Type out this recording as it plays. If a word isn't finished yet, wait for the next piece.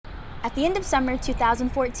At the end of summer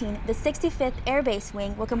 2014, the 65th Air Base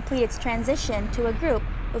Wing will complete its transition to a group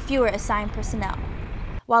with fewer assigned personnel.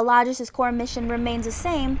 While Lajes' core mission remains the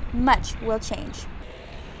same, much will change.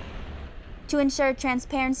 To ensure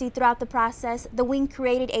transparency throughout the process, the wing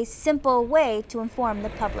created a simple way to inform the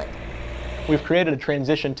public. We've created a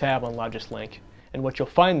transition tab on Lajes Link, and what you'll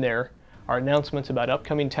find there are announcements about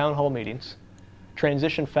upcoming town hall meetings,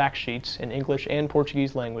 transition fact sheets in English and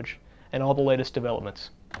Portuguese language, and all the latest developments.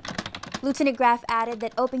 Lieutenant Graff added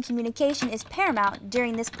that open communication is paramount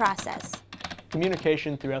during this process.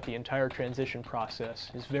 Communication throughout the entire transition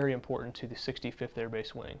process is very important to the 65th Air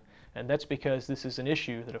Base Wing, and that's because this is an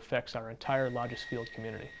issue that affects our entire Lajes Field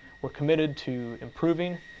community. We're committed to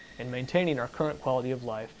improving and maintaining our current quality of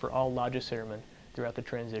life for all Lajes Airmen throughout the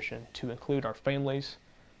transition, to include our families,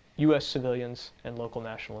 U.S. civilians, and local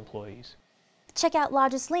national employees. Check out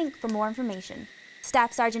Lajes Link for more information.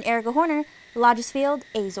 Staff Sergeant Erica Horner, Lajes Field,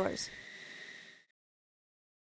 Azores.